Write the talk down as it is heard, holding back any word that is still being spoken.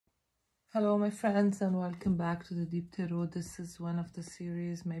Hello, my friends, and welcome back to the Deep Tarot. This is one of the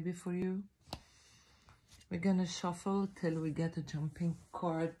series, maybe for you. We're gonna shuffle till we get a jumping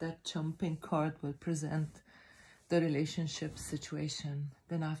card. That jumping card will present the relationship situation.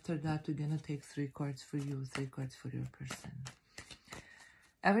 Then after that, we're gonna take 3 cards for you, 3 cards for your person.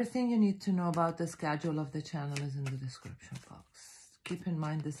 Everything you need to know about the schedule of the channel is in the description box. Keep in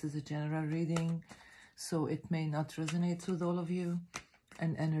mind this is a general reading, so it may not resonate with all of you.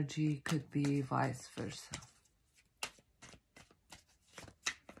 And energy could be vice versa.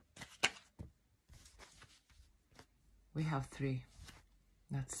 We have 3.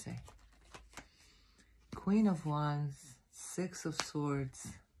 Let's see. Queen of Wands, 6 of Swords,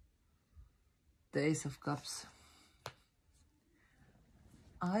 the Ace of Cups.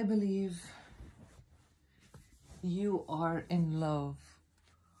 I believe you are in love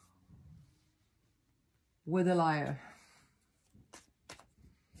with a liar.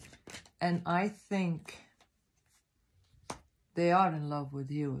 And I think they are in love with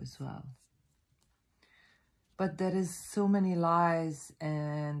you as well. But there is so many lies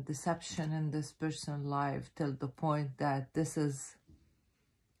and deception in this person's life till the point that this is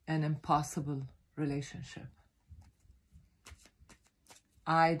an impossible relationship.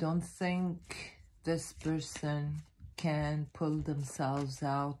 I don't think this person can pull themselves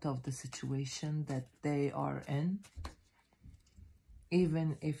out of the situation that they are in,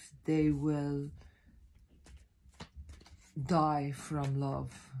 even if they will die from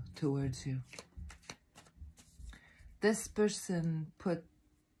love towards you. This person put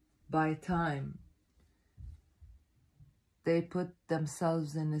by time, they put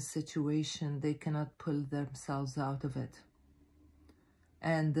themselves in a situation they cannot pull themselves out of it.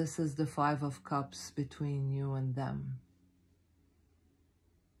 And this is the 5 of Cups between you and them.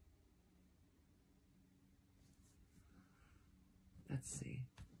 Let's see.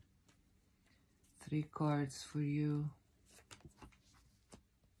 3 cards for you.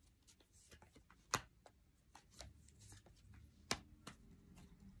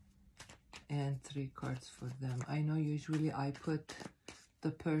 And 3 cards for them. I know usually I put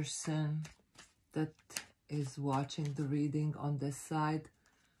the person that is watching the reading on this side,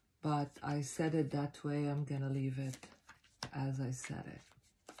 but I said it that way. I'm gonna leave it as I said it.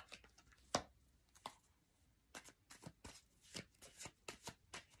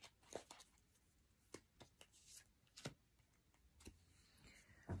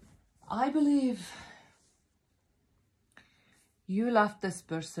 I believe you left this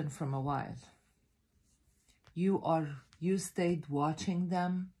person from a while. You stayed watching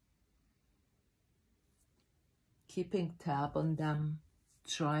them, keeping tab on them,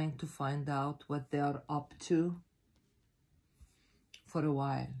 trying to find out what they are up to for a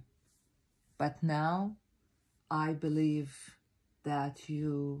while. But now I believe that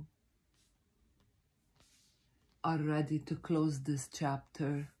you are ready to close this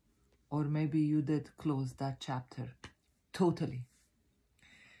chapter, or maybe you did close that chapter totally.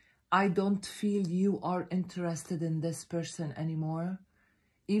 I don't feel you are interested in this person anymore,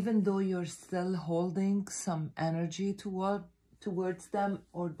 even though you're still holding some energy towards them,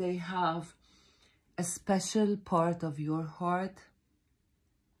 or they have a special part of your heart.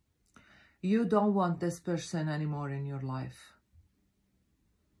 You don't want this person anymore in your life.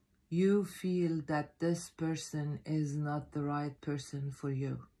 You feel that this person is not the right person for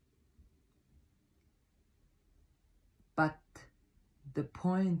you. But the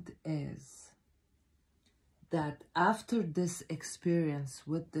point is that after this experience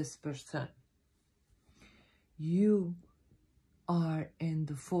with this person, you are in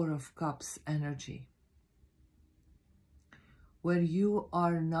the 4 of Cups energy, where you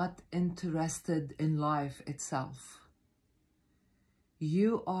are not interested in life itself.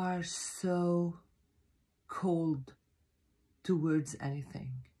 You are so cold towards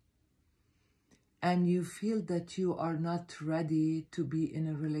anything. And you feel that you are not ready to be in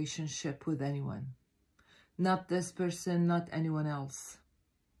a relationship with anyone. Not this person, not anyone else.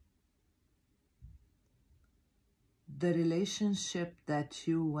 The relationship that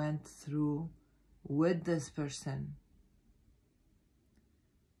you went through with this person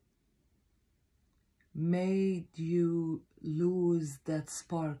made you lose that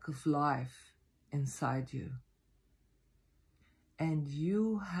spark of life inside you. And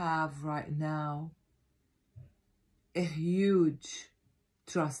you have right now a huge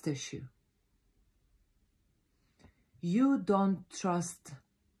trust issue. You don't trust.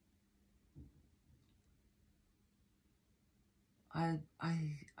 I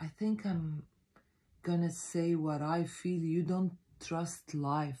think I'm gonna say what I feel. You don't trust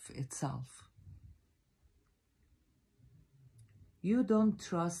life itself. You don't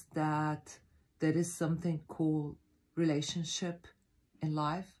trust that there is something called relationship in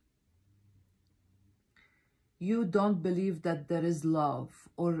life. You don't believe that there is love,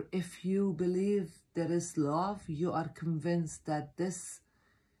 or if you believe there is love, you are convinced that this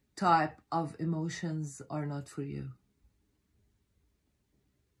type of emotions are not for you.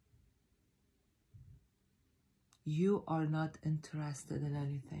 You are not interested in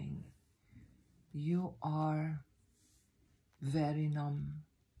anything. You are very numb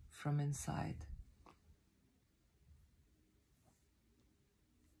from inside.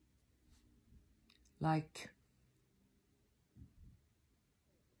 Like,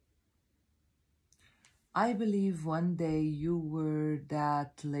 I believe one day you were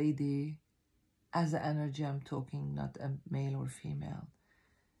that lady, as an energy I'm talking, not a male or female,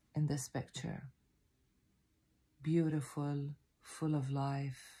 in this picture. Beautiful, full of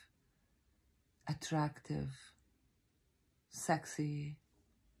life, attractive, sexy,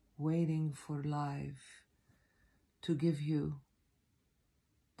 waiting for life to give you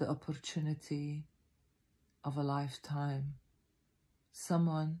the opportunity of a lifetime.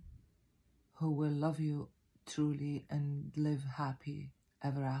 Someone who will love you truly and live happy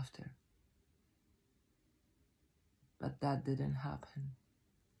ever after. But that didn't happen.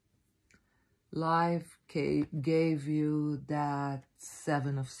 Life gave you that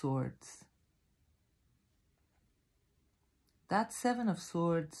Seven of Swords. That Seven of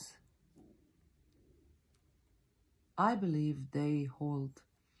Swords, I believe they hold,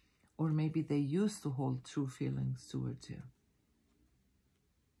 or maybe they used to hold, true feelings towards you.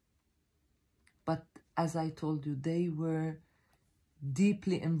 But as I told you, they were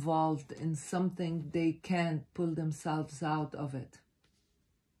deeply involved in something they can't pull themselves out of it.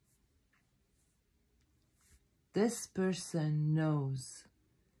 This person knows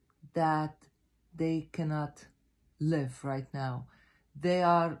that they cannot live right now. They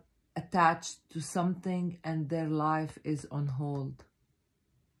are attached to something and their life is on hold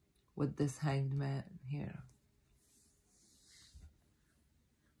with this Hanged Man here.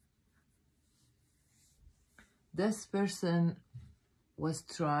 This person was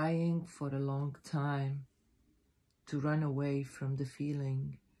trying for a long time to run away from the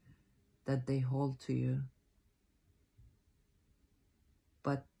feeling that they hold to you.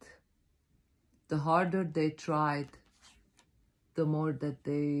 But the harder they tried, the more that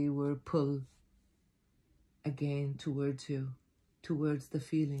they were pulled again towards you, towards the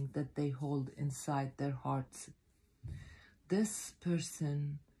feeling that they hold inside their hearts. This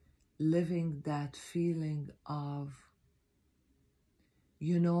person living that feeling of,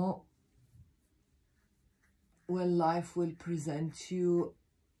 you know, when life will present you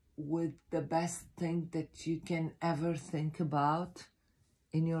with the best thing that you can ever think about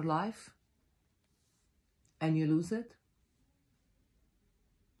in your life, and you lose it.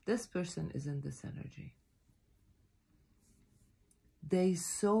 This person is in this energy. They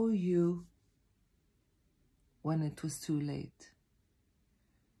saw you when it was too late.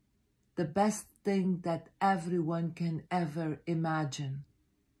 The best thing that everyone can ever imagine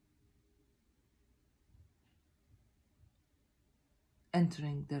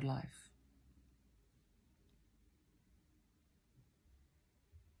entering their life.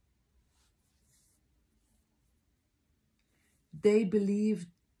 They believe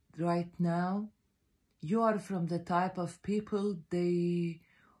right now you are from the type of people they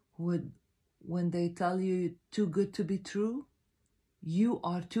would, when they tell you too good to be true, you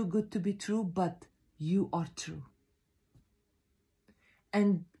are too good to be true, but you are true.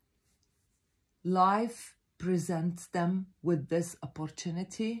 And life presents them with this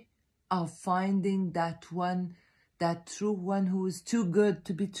opportunity of finding that one, that true one who is too good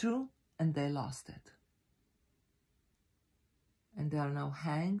to be true, and they lost it. And they are now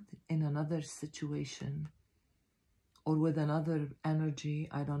hanged in another situation or with another energy,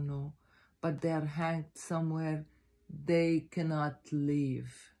 I don't know, but they are hanged somewhere they cannot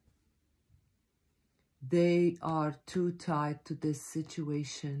leave. They are too tied to this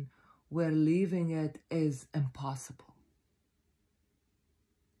situation where leaving it is impossible.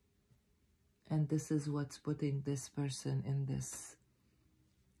 And this is what's putting this person in this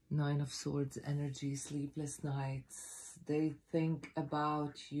Nine of Swords energy, sleepless nights. They think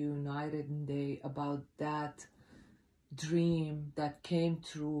about you night and day, about that dream that came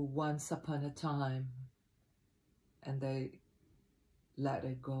true once upon a time, and they let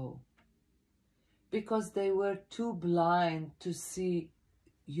it go because they were too blind to see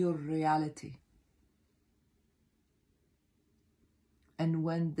your reality. And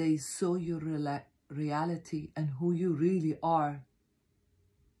when they saw your reality and who you really are,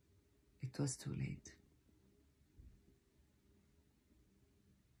 it was too late.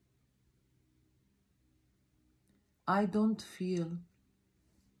 I don't feel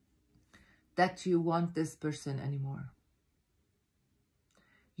that you want this person anymore.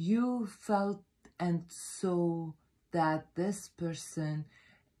 You felt and saw that this person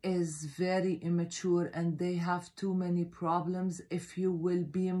is very immature and they have too many problems. If you will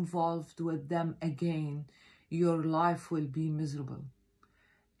be involved with them again, your life will be miserable.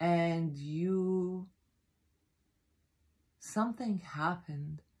 And something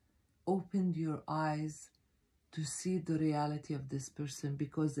happened, opened your eyes to see the reality of this person,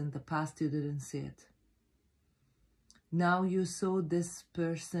 because in the past you didn't see it. Now you saw this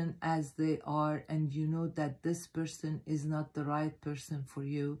person as they are, and you know that this person is not the right person for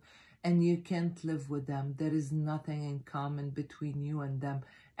you, and you can't live with them. There is nothing in common between you and them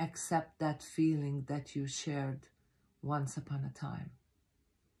except that feeling that you shared once upon a time.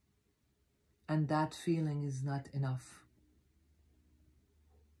 And that feeling is not enough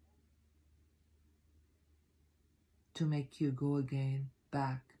to make you go again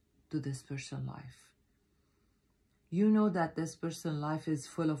back to this person's life. You know that this person's life is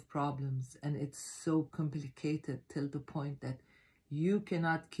full of problems, and it's so complicated till the point that you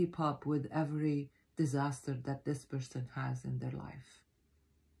cannot keep up with every disaster that this person has in their life.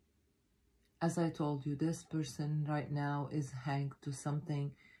 As I told you, this person right now is hanged to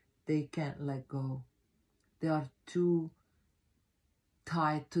something they can't let go. They are too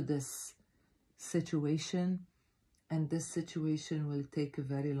tied to this situation, and this situation will take a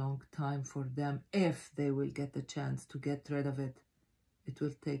very long time for them. If they will get the chance to get rid of it, it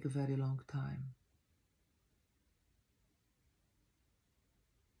will take a very long time.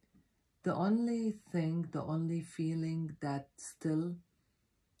 The only thing, the only feeling that still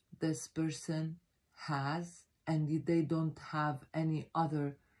this person has, and they don't have any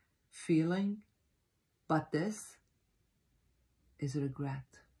other feeling but this, is regret.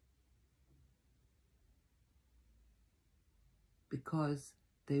 Because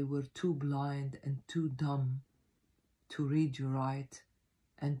they were too blind and too dumb to read you right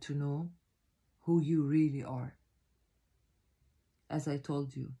and to know who you really are. As I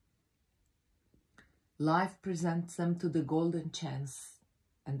told you, life presents them to the golden chance,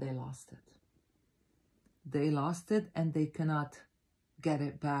 and they lost it. They lost it, and they cannot get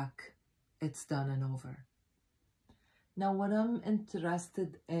it back. It's done and over. Now, what I'm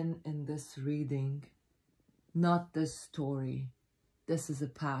interested in this reading, not this story. This is a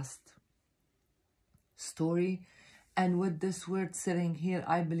past story, and with this word sitting here,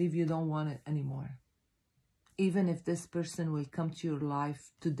 I believe you don't want it anymore. Even if this person will come to your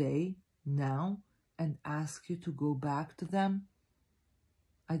life today, now, and ask you to go back to them,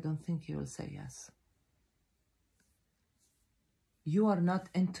 I don't think you will say yes. You are not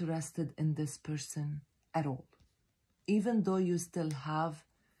interested in this person at all. Even though you still have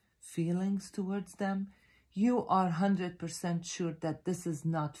feelings towards them, you are 100% sure that this is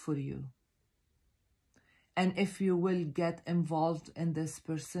not for you. And if you will get involved in this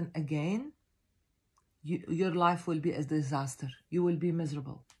person again, your life will be a disaster. You will be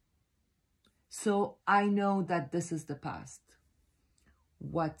miserable. So I know that this is the past.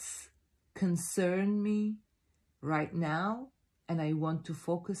 What's concerned me right now, and I want to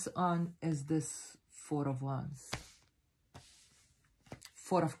focus on, is this Four of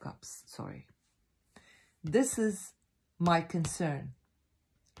Cups, sorry. This is my concern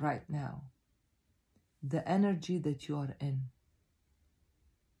right now. The energy that you are in.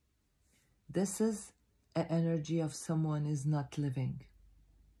 This is an energy of someone is not living.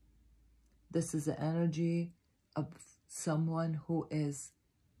 This is the energy of someone who is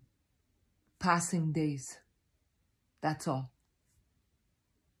passing days. That's all.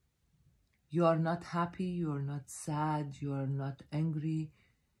 You are not happy, you are not sad, you are not angry.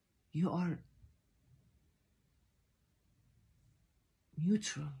 You are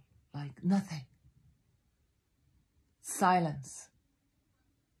neutral, like nothing. Silence.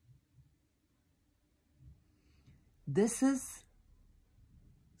 This is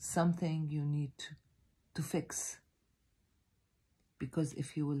something you need to fix. Because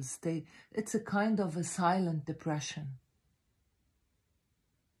if you will stay, it's a kind of a silent depression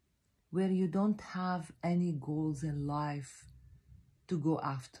where you don't have any goals in life to go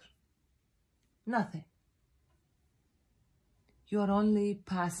after. Nothing. You're only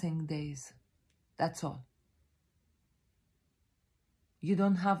passing days. That's all. You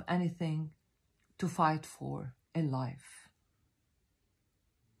don't have anything to fight for in life.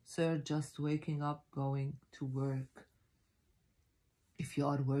 So you're just waking up, going to work. If you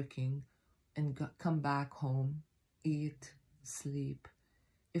are working, and come back home, eat, sleep.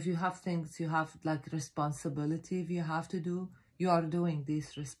 If you have things, you have like responsibility if you have to do, you are doing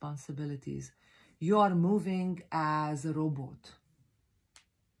these responsibilities. You are moving as a robot.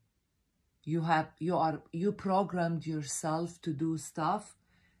 You programmed yourself to do stuff,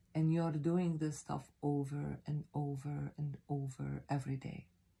 and you're doing this stuff over and over and over every day.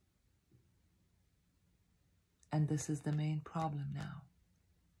 And this is the main problem now.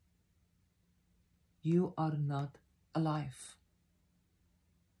 You are not alive.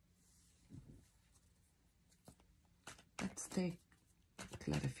 Let's take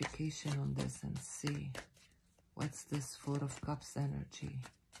clarification on this and see what's this Four of Cups energy.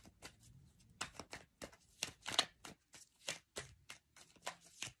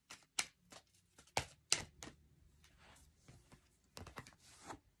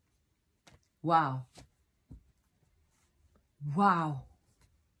 Wow. Wow.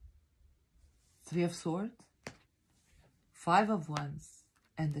 Three of Swords, Five of Wands,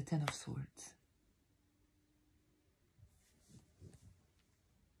 and the Ten of Swords.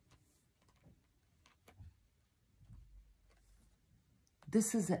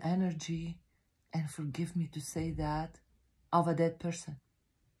 This is the energy, and forgive me to say that, of a dead person.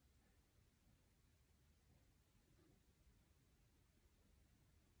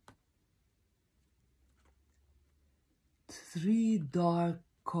 Three dark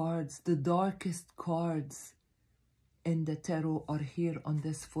cards, the darkest cards in the tarot are here on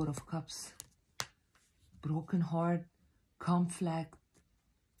this Four of Cups. Broken heart, conflict,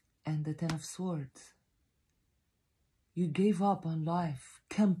 and the Ten of Swords. You gave up on life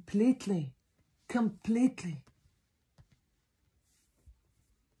completely, completely.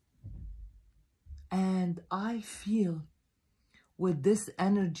 And I feel with this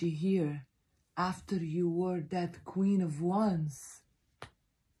energy here, after you were that Queen of Wands,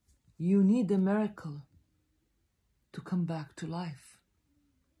 you need a miracle to come back to life.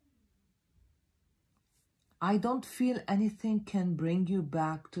 I don't feel anything can bring you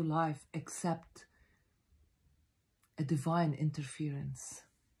back to life except a divine interference.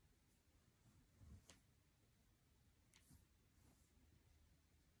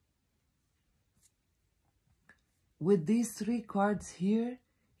 With these three cards here,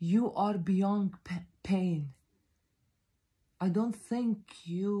 you are beyond pain. I don't think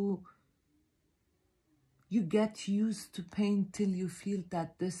you get used to pain till you feel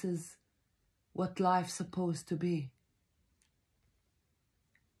that this is what life's supposed to be.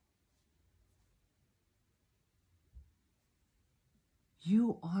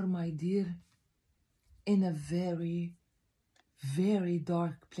 You are, my dear, in a very, very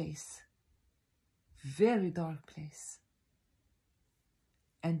dark place. Very dark place.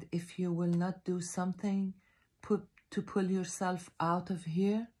 And if you will not do something to pull yourself out of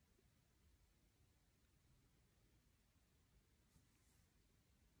here,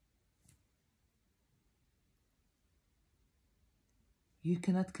 you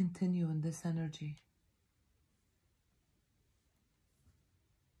cannot continue in this energy.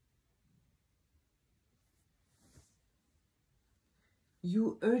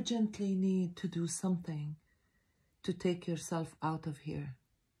 You urgently need to do something to take yourself out of here.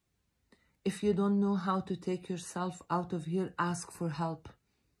 If you don't know how to take yourself out of here, ask for help.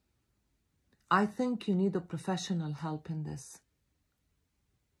 I think you need a professional help in this.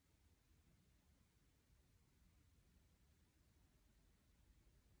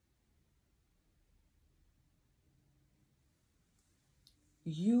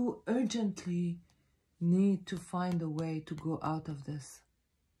 You urgently need to find a way to go out of this.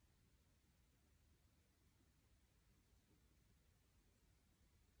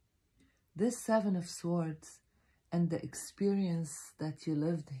 This Seven of Swords and the experience that you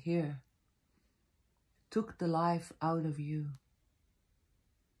lived here took the life out of you.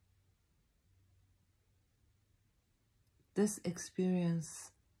 This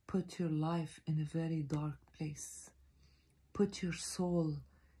experience put your life in a very dark place. Put your soul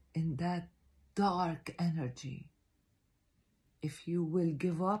in that dark energy. If you will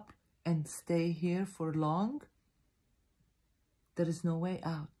give up and stay here for long, there is no way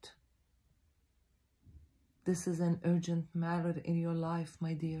out. This is an urgent matter in your life,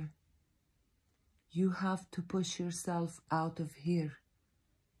 my dear. You have to push yourself out of here.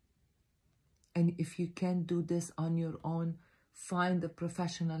 And if you can't do this on your own, find a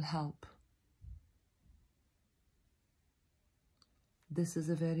professional help. This is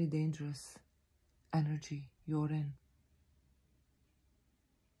a very dangerous energy you're in.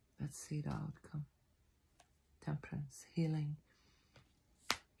 Let's see the outcome. Temperance, healing.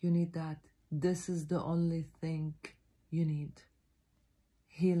 You need that. This is the only thing you need.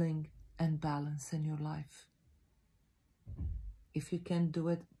 Healing and balance in your life. If you can't do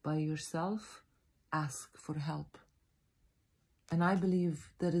it by yourself, ask for help. And I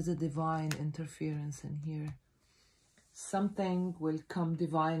believe there is a divine interference in here. Something will come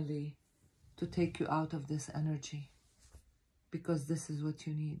divinely to take you out of this energy, because this is what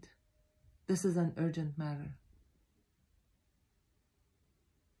you need. This is an urgent matter.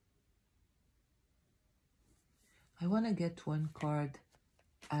 I want to get one card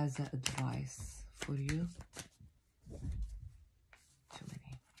as an advice for you. Too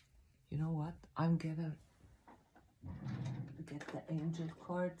many. You know what? I'm gonna get the angel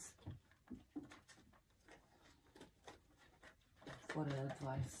cards for an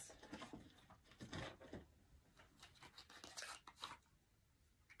advice.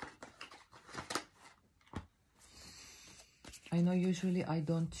 I know usually I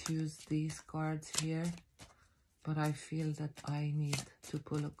don't use these cards here, but I feel that I need to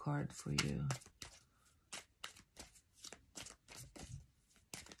pull a card for you.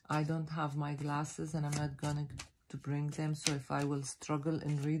 I don't have my glasses and I'm not going to bring them, so if I will struggle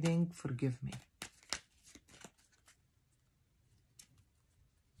in reading, forgive me.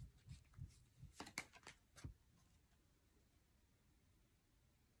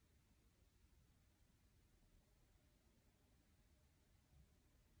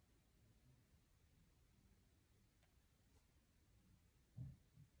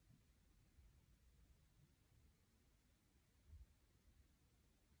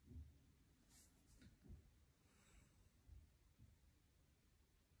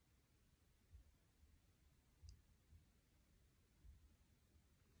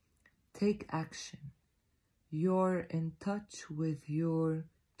 Take action. You're in touch with your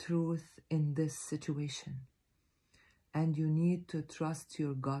truth in this situation, and you need to trust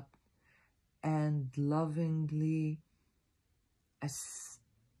your gut and lovingly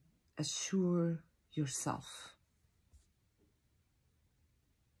assure yourself.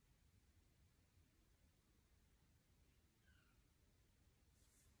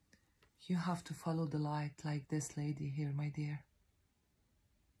 You have to follow the light like this lady here, my dear,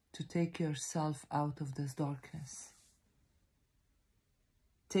 to take yourself out of this darkness.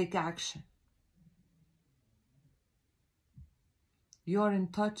 Take action. You're in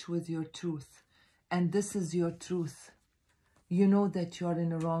touch with your truth, and this is your truth. You know that you're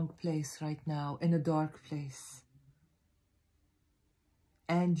in a wrong place right now, in a dark place.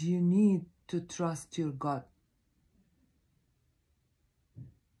 And you need to trust your gut.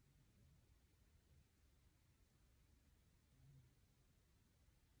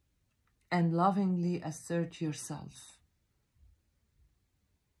 And lovingly assert yourself.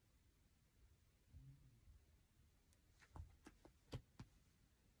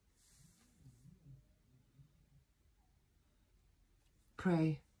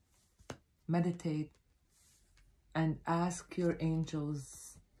 Pray, meditate, and ask your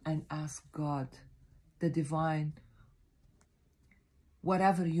angels and ask God, the divine,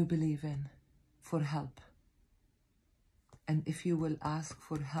 whatever you believe in, for help. And if you will ask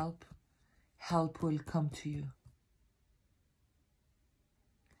for help, help will come to you.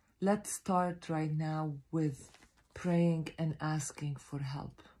 Let's start right now with praying and asking for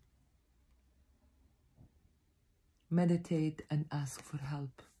help. Meditate and ask for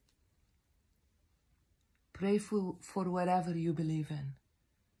help. Pray for whatever you believe in,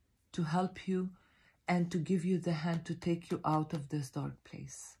 to help you and to give you the hand to take you out of this dark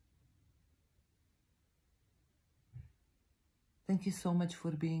place. Thank you so much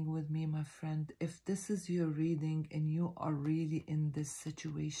for being with me, my friend. If this is your reading and you are really in this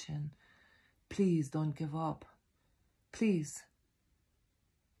situation, please don't give up. Please.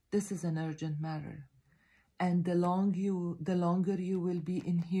 This is an urgent matter. And the longer you will be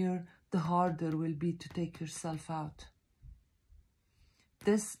in here, the harder will be to take yourself out.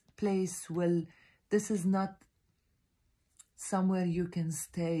 This is not somewhere you can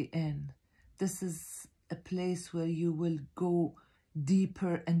stay in. This is a place where you will go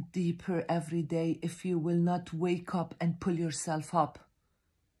deeper and deeper every day if you will not wake up and pull yourself up.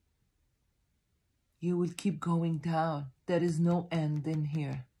 You will keep going down. There is no end in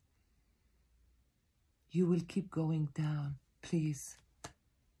here. You will keep going down. Please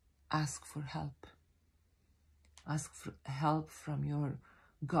ask for help. Ask for help from your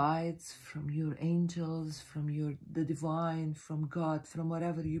guides, from your angels, from the divine, from God, from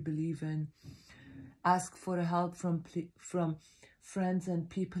whatever you believe in. Ask for help from friends and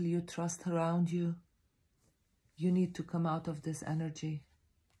people you trust around you. You need to come out of this energy.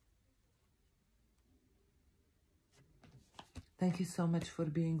 Thank you so much for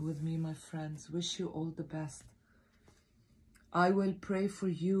being with me, my friends. Wish you all the best. I will pray for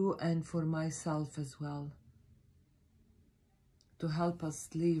you and for myself as well, to help us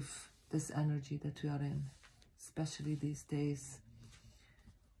leave this energy that we are in, especially these days.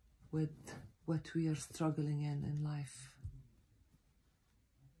 with what we are struggling in life.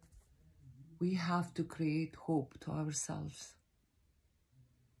 We have to create hope to ourselves.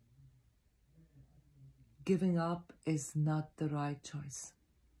 Giving up is not the right choice.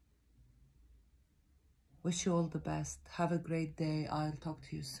 Wish you all the best. Have a great day. I'll talk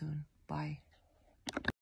to you soon. Bye.